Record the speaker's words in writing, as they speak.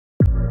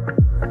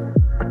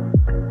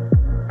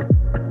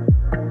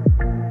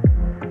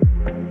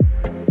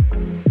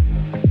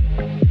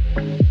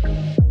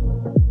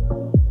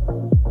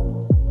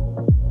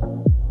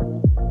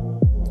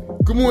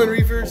morning,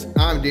 Reefers.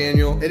 I'm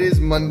Daniel. It is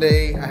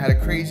Monday. I had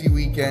a crazy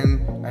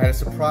weekend. I had a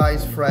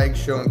surprise frag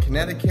show in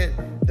Connecticut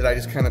that I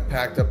just kind of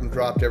packed up and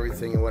dropped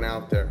everything and went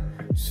out there.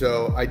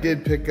 So I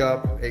did pick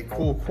up a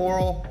cool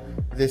coral.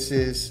 This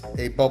is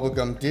a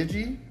bubblegum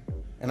digi,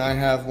 and I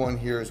have one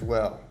here as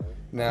well.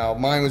 Now,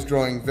 mine was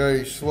growing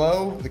very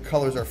slow. The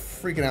colors are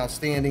freaking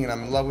outstanding, and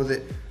I'm in love with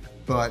it.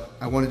 But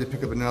I wanted to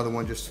pick up another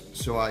one just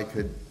so I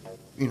could,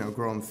 you know,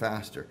 grow them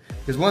faster.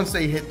 Because once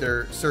they hit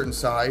their certain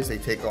size, they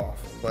take off.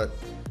 But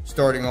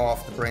starting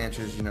off, the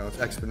branches, you know, it's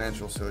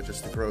exponential, so it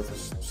just the growth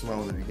is slow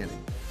in the beginning.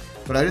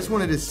 But I just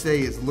wanted to say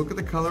is look at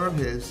the color of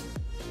his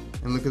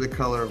and look at the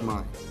color of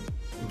mine,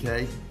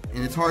 okay?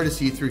 And it's hard to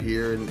see through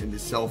here, and the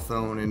cell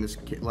phone and this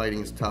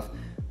lighting is tough.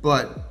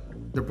 But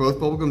they're both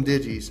bubblegum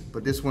digis,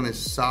 but this one is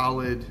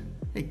solid.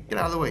 Hey, get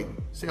out of the way,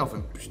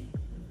 sailfin.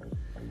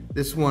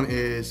 This one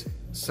is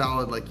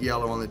solid, like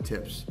yellow on the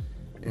tips,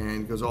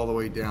 and goes all the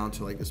way down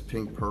to like this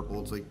pink purple.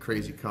 It's like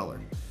crazy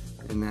color.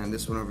 And then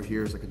this one over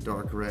here is like a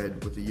dark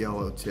red with a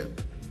yellow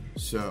tip.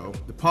 So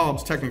the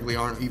polyps technically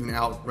aren't even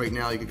out right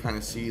now. You can kind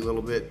of see a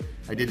little bit.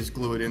 I did just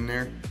glue it in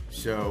there,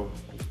 so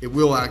it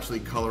will actually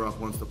color up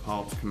once the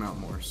polyps come out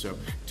more. So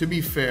to be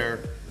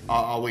fair,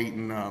 I'll wait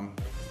and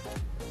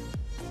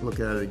look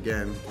at it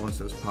again once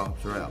those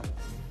polyps are out.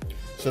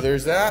 So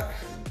there's that.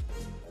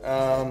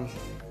 My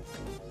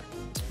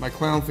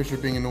clownfish are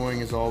being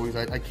annoying as always.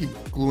 I keep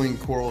gluing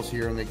corals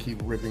here and they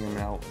keep ripping them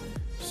out.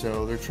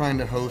 So they're trying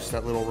to host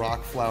that little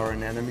rock flower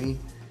anemone,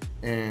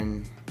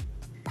 and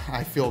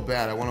I feel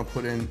bad. I want to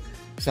put in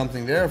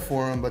something there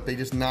for them, but they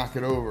just knock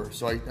it over.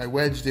 So I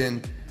wedged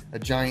in a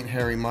giant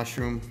hairy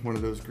mushroom, one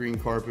of those green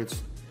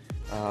carpets,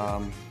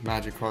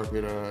 magic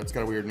carpet. It's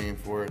got a weird name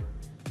for it.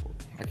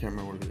 I can't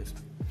remember what it is.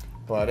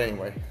 But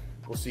anyway,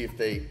 we'll see if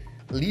they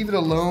leave it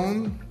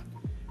alone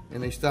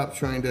and they stop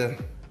trying to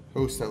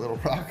host that little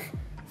rock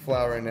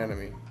flower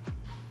anemone.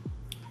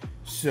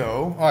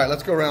 So, all right,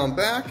 let's go around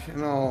back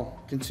and I'll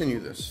continue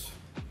this.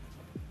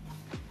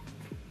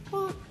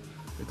 The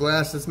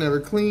glass that's never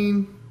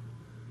clean.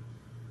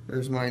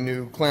 There's my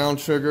new clown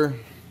sugar.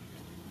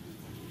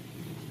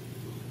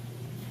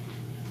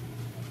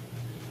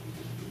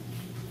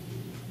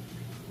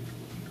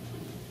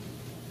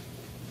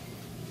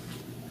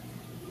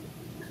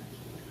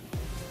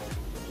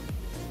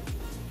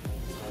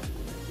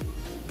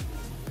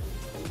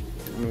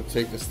 I'm gonna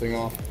take this thing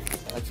off.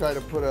 I try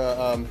to put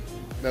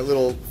that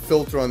little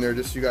filter on there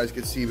just so you guys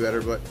could see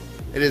better, but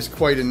it is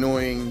quite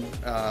annoying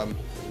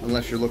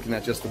unless you're looking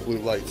at just the blue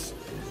lights.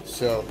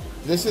 So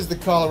this is the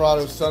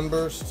Colorado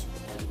Sunburst.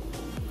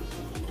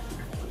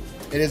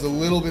 It is a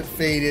little bit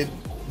faded,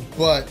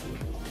 but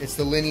it's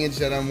the Lineage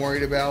that I'm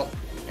worried about,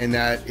 and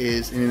that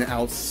is an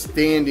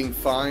outstanding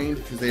find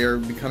because they are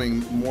becoming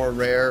more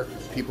rare.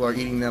 People are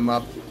eating them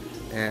up,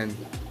 and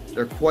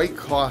they're quite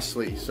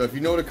costly. So if you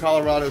know what a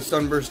Colorado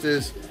Sunburst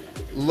is,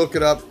 look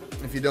it up.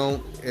 If you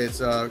don't, it's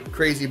a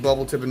crazy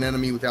bubble tip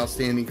anemone with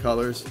outstanding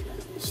colors.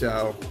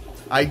 So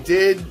I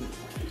did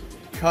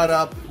cut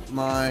up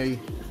my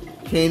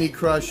Candy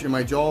Crush and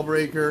my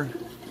Jawbreaker.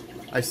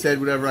 I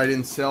said whatever I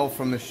didn't sell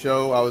from the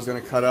show I was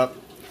going to cut up.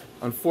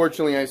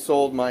 Unfortunately, I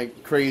sold my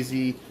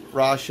crazy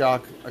Raw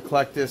Shock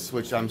Eclectus,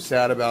 which I'm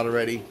sad about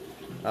already.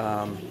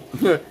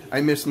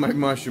 I missed my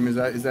mushroom.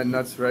 Is that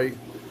nuts, right?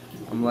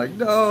 I'm like,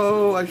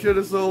 no, I should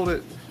have sold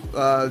it.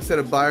 Instead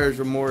of buyer's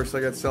remorse,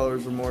 I got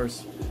seller's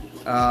remorse.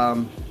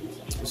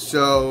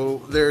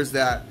 So there's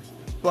that.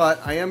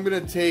 But I am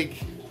going to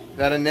take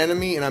that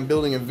anemone and I'm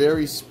building a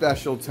very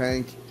special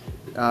tank.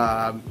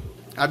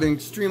 I've been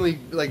extremely,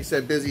 like I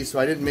said, busy, so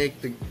I didn't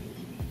make the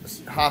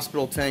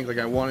hospital tank like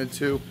I wanted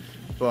to.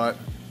 But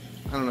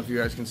I don't know if you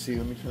guys can see.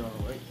 Let me turn on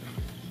the light.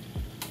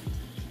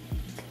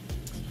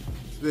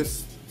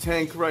 This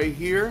tank right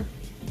here,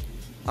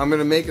 I'm going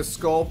to make a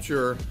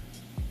sculpture.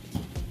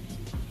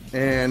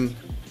 And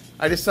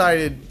I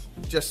decided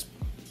just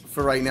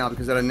for right now,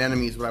 because that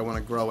anemone is what I want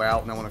to grow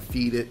out and I want to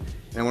feed it,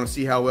 and I want to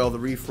see how well the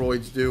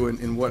reefroids do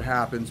and what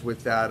happens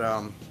with that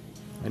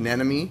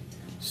anemone.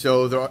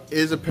 So there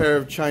is a pair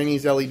of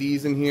Chinese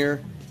LEDs in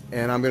here,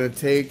 and I'm going to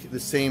take the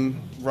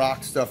same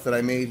rock stuff that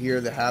I made here,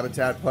 the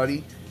habitat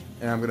putty,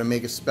 and I'm going to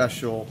make a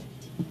special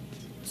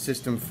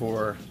system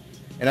for,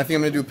 and I think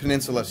I'm going to do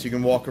peninsula so you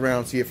can walk around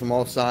and see it from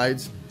all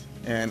sides,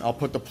 and I'll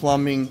put the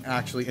plumbing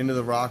actually into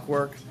the rock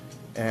work.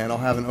 And I'll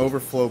have an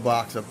overflow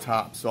box up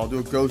top. So I'll do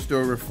a ghost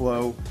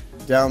overflow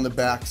down the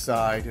back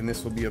side, and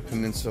this will be a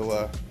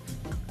peninsula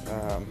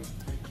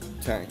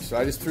tank. So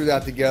I just threw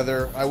that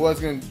together. I was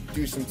going to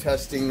do some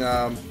testing,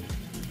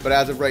 but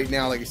as of right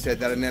now, like I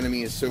said, that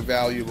anemone is so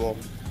valuable.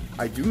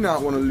 I do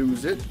not want to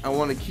lose it. I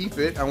want to keep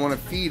it. I want to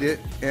feed it,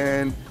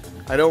 and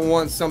I don't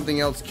want something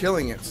else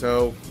killing it.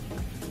 So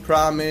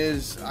problem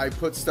is, I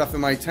put stuff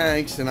in my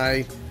tanks, and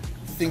I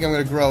think I'm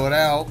going to grow it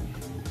out,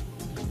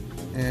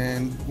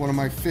 and one of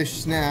my fish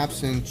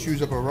snaps and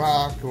chews up a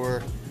rock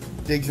or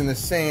digs in the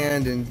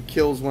sand and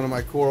kills one of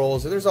my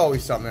corals. There's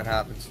always something that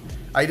happens.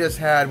 I just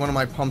had one of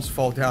my pumps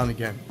fall down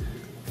again.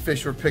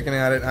 Fish were picking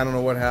at it. I don't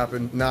know what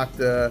happened. Knocked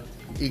the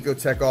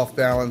Ecotech off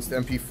balance, the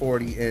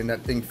MP40, and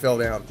that thing fell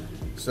down.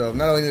 So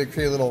not only did it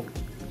create a little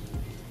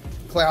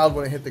cloud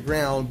when it hit the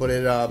ground, but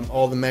it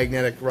all the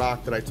magnetic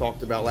rock that I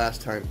talked about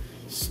last time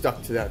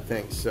stuck to that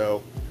thing.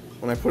 So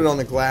when I put it on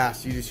the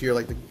glass, you just hear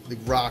like the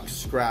rock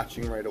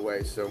scratching right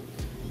away. So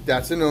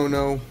that's a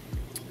no-no.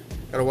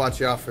 Gotta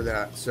watch out for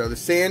that. So the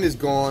sand is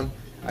gone.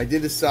 I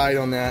did decide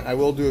on that. I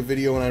will do a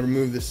video when I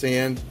remove the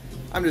sand.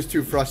 I'm just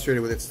too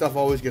frustrated with it. Stuff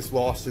always gets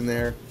lost in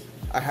there.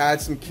 I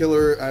had some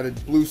killer, I had a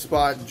blue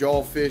spot,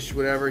 jawfish,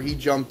 whatever. He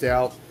jumped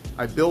out.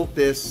 I built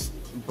this,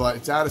 but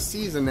it's out of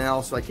season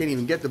now, so I can't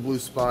even get the blue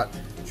spot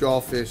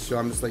jawfish. So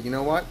I'm just like, you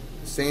know what?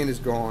 Sand is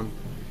gone.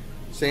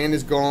 Sand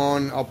is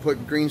gone. I'll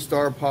put green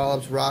star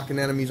polyps, rock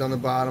anemones on the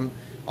bottom.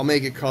 I'll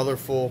make it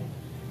colorful.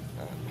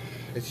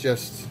 It's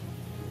just,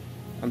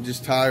 I'm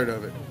just tired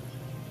of it.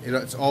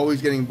 It's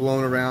always getting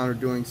blown around or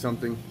doing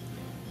something.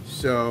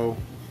 So,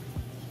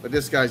 but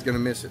this guy's gonna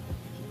miss it.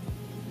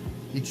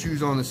 He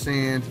chews on the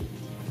sand.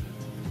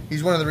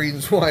 He's one of the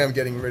reasons why I'm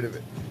getting rid of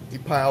it. He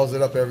piles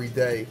it up every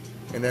day,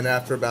 and then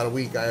after about a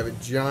week, I have a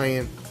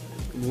giant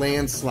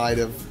landslide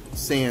of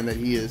sand that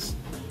he is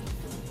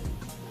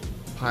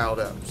piled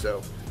up.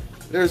 So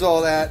there's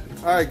all that.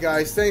 All right,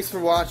 guys, thanks for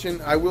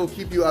watching. I will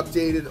keep you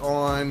updated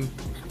on,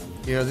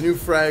 you know, the new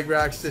frag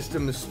rack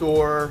system, the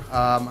store.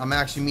 I'm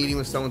actually meeting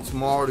with someone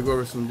tomorrow to go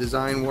over some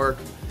design work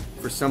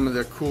for some of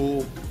the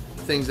cool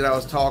things that I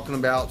was talking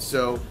about.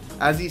 So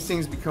as these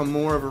things become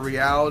more of a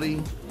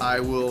reality, I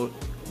will,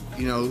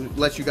 you know,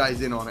 let you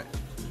guys in on it.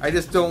 I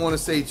just don't want to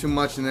say too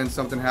much and then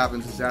something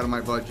happens that's out of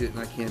my budget and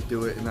I can't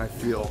do it and I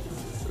feel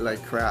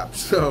like crap.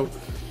 So,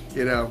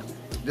 you know,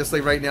 just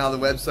like right now the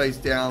website's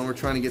down, we're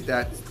trying to get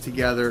that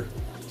together.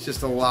 It's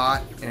just a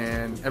lot,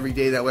 and every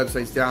day that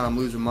website's down I'm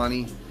losing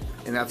money,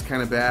 and that's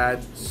kind of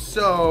bad.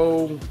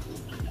 So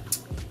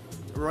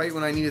right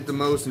when I need it the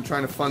most and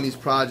trying to fund these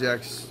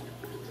projects,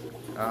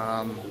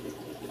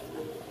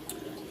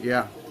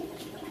 yeah,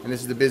 and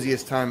this is the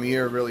busiest time of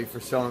year really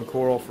for selling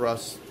coral for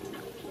us.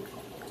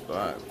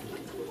 But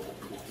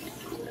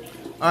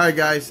alright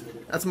guys,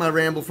 that's my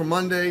ramble for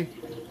Monday.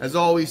 As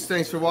always,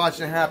 thanks for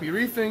watching and happy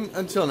reefing.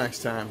 Until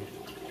next time.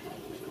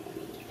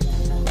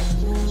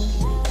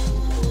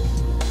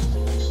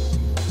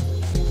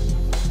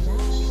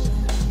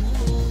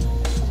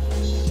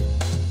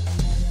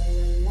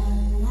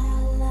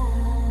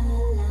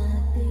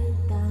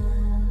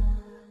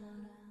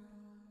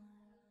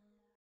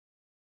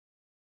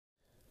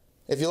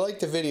 If you liked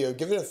the video,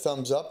 give it a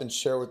thumbs up and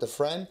share with a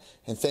friend,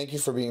 and thank you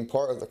for being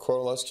part of the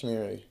Coralust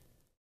community.